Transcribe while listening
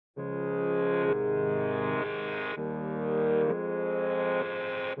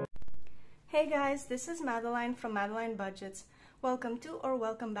Hey guys, this is Madeline from Madeline Budgets. Welcome to or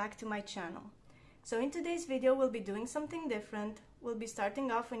welcome back to my channel. So in today's video we'll be doing something different. We'll be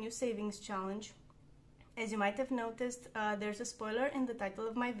starting off a new savings challenge. As you might have noticed, there's a spoiler in the title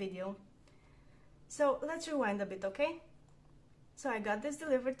of my video. So let's rewind a bit, okay? So I got this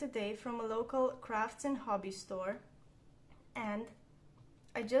delivered today from a local crafts and hobby store, and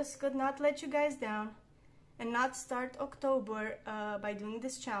I just could not let you guys down and not start October by doing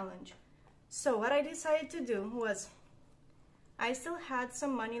this challenge. So what I decided to do was, I still had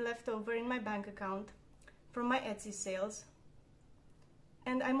some money left over in my bank account from my Etsy sales,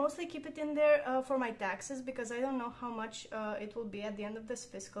 and I mostly keep it in there for my taxes because I don't know how much it will be at the end of this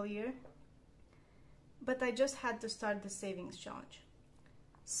fiscal year. But I just had to start the savings challenge.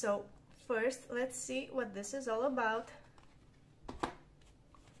 So first, let's see what this is all about.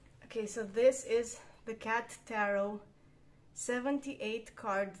 Okay, so this is the Cat Tarot 78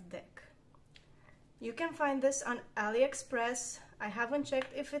 card deck. You can find this on AliExpress. I haven't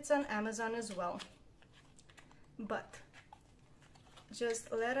checked if it's on Amazon as well. But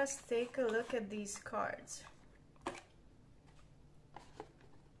just let us take a look at these cards.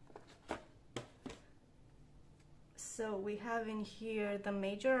 So we have in here the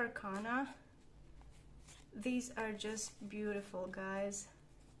Major Arcana. These are just beautiful, guys.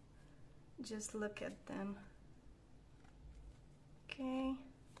 Just look at them. Okay.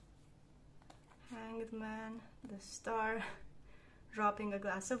 Hanged Man, the Star, dropping a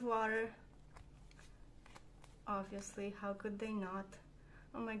glass of water. Obviously, how could they not?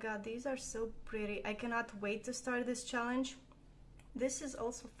 Oh my god, these are so pretty. I cannot wait to start this challenge. This is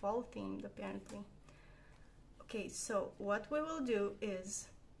also fall themed, apparently. Okay, so what we will do is,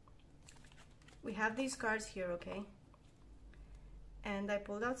 we have these cards here, okay? And I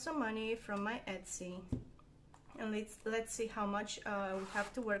pulled out some money from my Etsy. And let's see how much we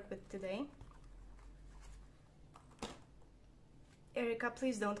have to work with today. Erica,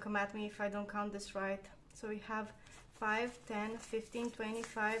 please don't come at me if I don't count this right. So we have 5, 10, 15,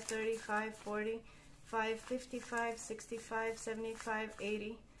 25, 35, 40, 55, 65, 75,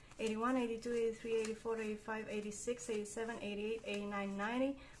 80, 81, 82, 83, 84, 85, 86, 87, 88, 89,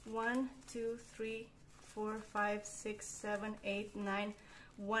 90, 1, 2, 3, 4, 5, 6, 7, 8, 9,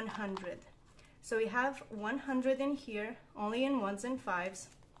 100. So we have 100 in here, only in 1s and 5s.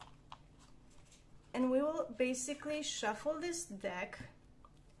 And we will basically shuffle this deck,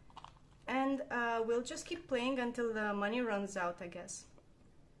 and we'll just keep playing until the money runs out, I guess.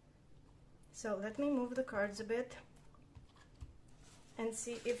 So let me move the cards a bit and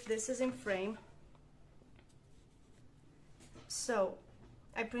see if this is in frame. So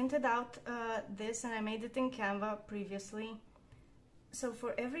I printed out this and I made it in Canva previously. So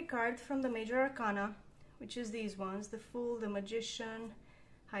for every card from the Major Arcana, which is these ones, the Fool, the Magician,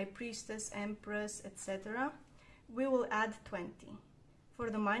 High Priestess, Empress, etc., we will add 20. For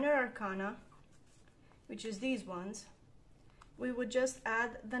the Minor Arcana, which is these ones, we would just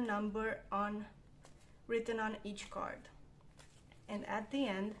add the number written on each card. And at the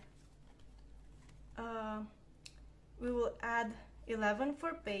end, we will add 11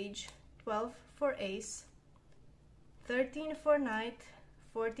 for Page, 12 for Ace, 13 for Knight,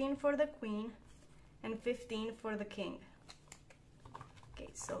 14 for the Queen, and 15 for the King.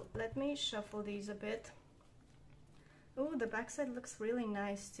 Okay, so let me shuffle these a bit. Oh, the backside looks really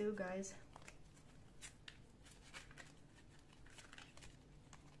nice too, guys.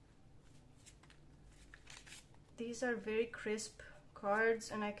 These are very crisp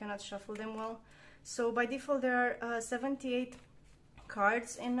cards and I cannot shuffle them well. So by default there are 78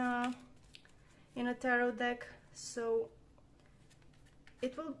 cards in a tarot deck, so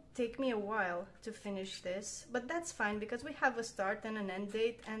it will take me a while to finish this, but that's fine because we have a start and an end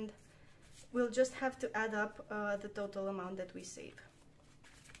date, and we'll just have to add up the total amount that we save.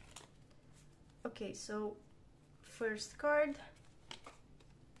 Okay, so first card,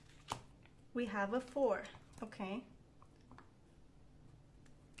 we have a 4, okay.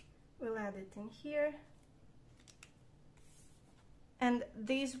 We'll add it in here. And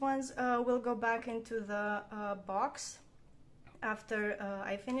these ones will go back into the box after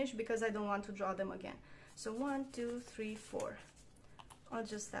I finish, because I don't want to draw them again. So 1, 2, 3, 4. I'll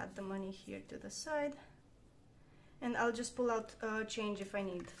just add the money here to the side, and I'll just pull out change if I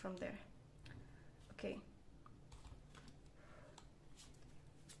need from there. Okay.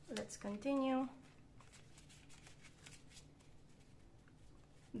 Let's continue.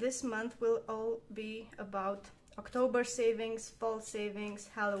 This month will all be about October savings, fall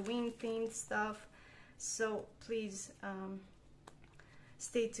savings, Halloween themed stuff. So please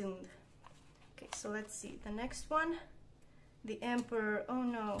stay tuned. Okay, so let's see. The next one The Emperor. Oh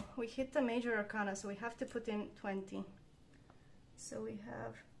no, we hit the major arcana, so we have to put in 20. So we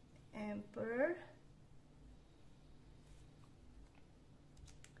have Emperor.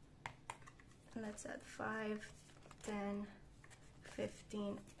 Let's add 5, 10,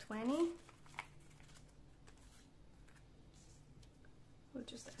 15, 20. We'll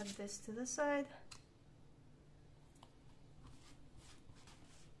just add this to the side.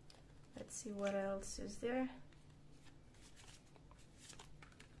 Let's see what else is there.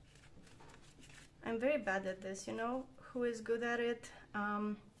 I'm very bad at this, you know who is good at it?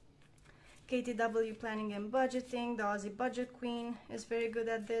 KTW Planning and Budgeting, the Aussie Budget Queen, is very good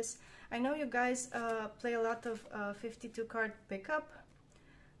at this. I know you guys play a lot of 52 card pickup,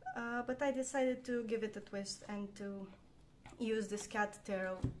 but I decided to give it a twist and to use this Cat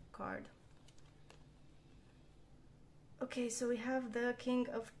Tarot card. Okay, so we have the King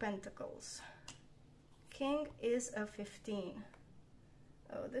of Pentacles. King is a 15.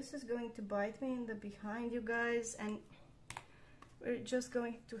 Oh, this is going to bite me in the behind, you guys, and we're just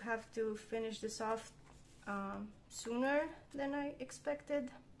going to have to finish this off sooner than I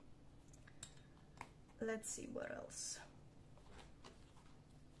expected. Let's see what else.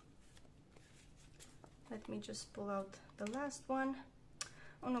 Let me just pull out the last one.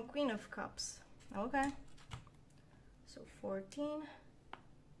 Oh no, Queen of Cups. Okay. So 14.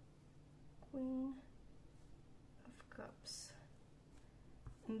 Queen of Cups.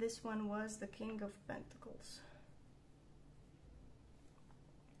 And this one was the King of Pentacles.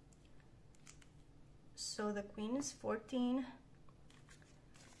 So the Queen is 14.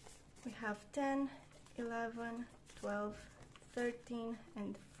 We have 10, 11, 12, 13,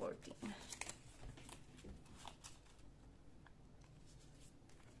 and 14.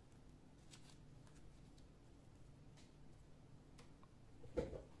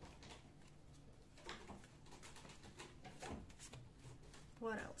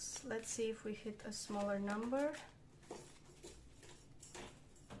 What else? Let's see if we hit a smaller number.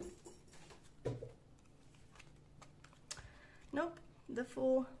 Nope, the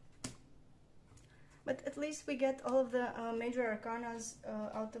Fool. But at least we get all of the major arcanas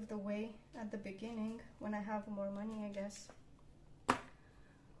out of the way at the beginning when I have more money, I guess.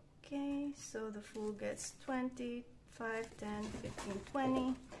 Okay, so the Fool gets 20, 5, 10, 15,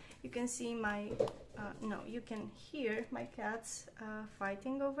 20. You can see my, no, you can hear my cats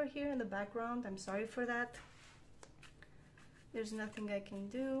fighting over here in the background. I'm sorry for that. There's nothing I can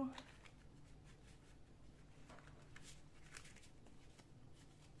do.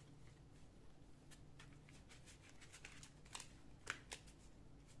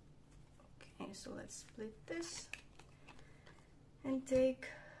 Okay, so let's split this and take,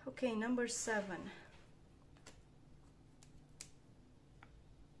 okay, number 7.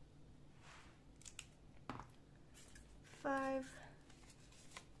 5,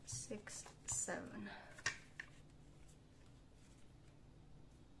 6, 7.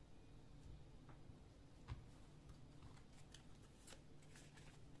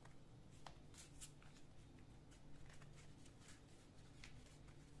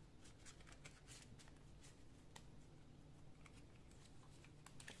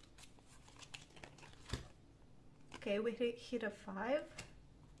 Okay, we hit a 5.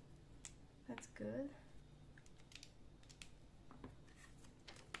 That's good.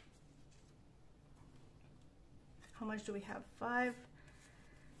 How much do we have? 5,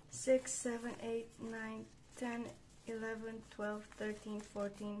 6, 7, 8, 9, 10, 11, 12, 13,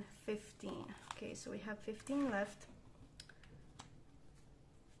 14, 15. Okay, so we have 15 left.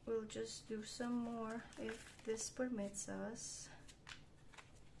 We'll just do some more if this permits us.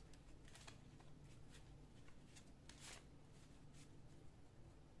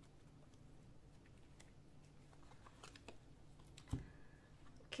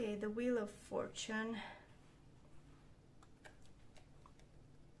 Okay, the Wheel of Fortune.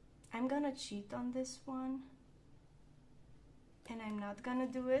 I'm gonna cheat on this one, and I'm not gonna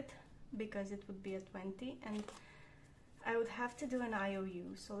do it because it would be a 20 and I would have to do an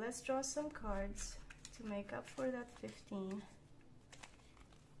IOU. So let's draw some cards to make up for that 15.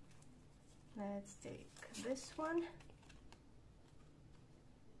 Let's take this one.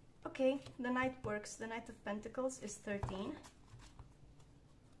 Okay, the Knight works. The Knight of Pentacles is 13.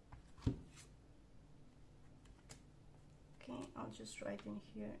 Okay, I'll just write in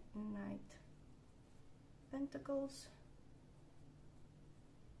here Knight Pentacles.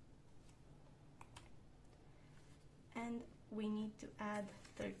 And we need to add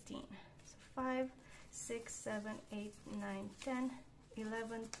 13. So 5, 6, 7, 8, 9, 10,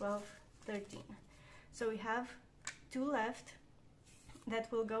 11, 12, 13. So we have 2 left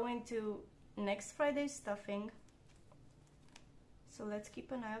that will go into next Friday's stuffing. so let's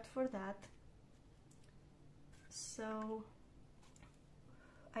keep an eye out for that. So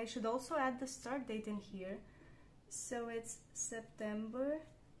I should also add the start date in here, so it's September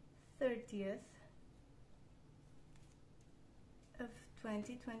 30th of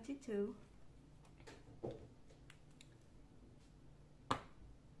 2022.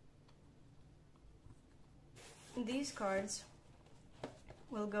 These cards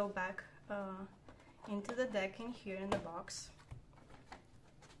will go back into the deck in here in the box,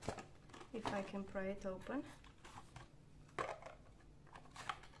 if I can pry it open.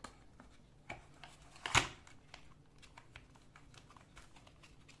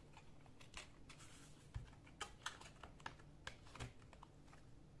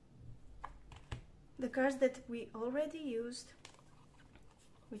 The cards that we already used,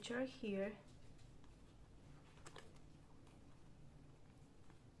 which are here,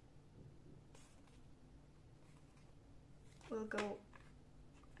 will go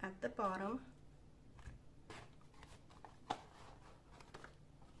at the bottom.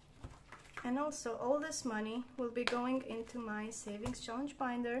 And also all this money will be going into my savings challenge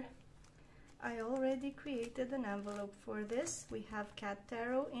binder. I already created an envelope for this. We have cat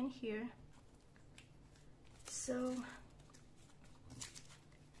tarot in here. So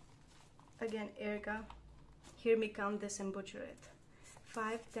again, Erica, hear me count this and butcher it.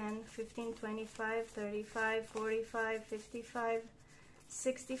 5, 10, 15, 25, 35, 45, 55,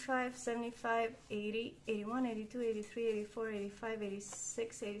 65, 75, 80, 81, 82, 83, 84, 85,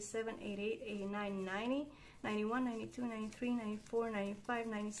 86, 87, 88, 89, 90, 91, 92, 93, 94, 95,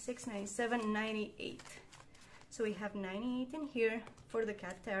 96, 97, 98. So we have 98 in here for the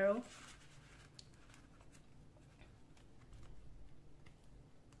cat tarot.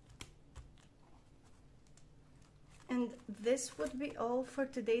 And this would be all for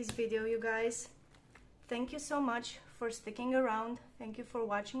today's video, you guys. Thank you so much for sticking around. Thank you for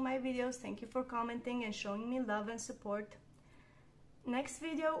watching my videos. Thank you for commenting and showing me love and support. Next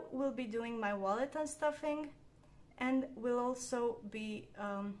video, we'll be doing my wallet unstuffing, and we'll also be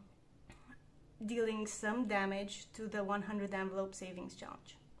dealing some damage to the 100 envelope savings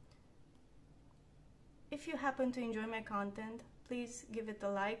challenge. If you happen to enjoy my content, please give it a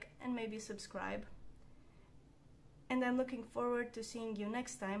like and maybe subscribe. And I'm looking forward to seeing you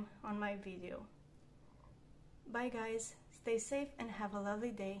next time on my video. Bye guys, stay safe and have a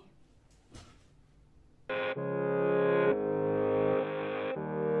lovely day.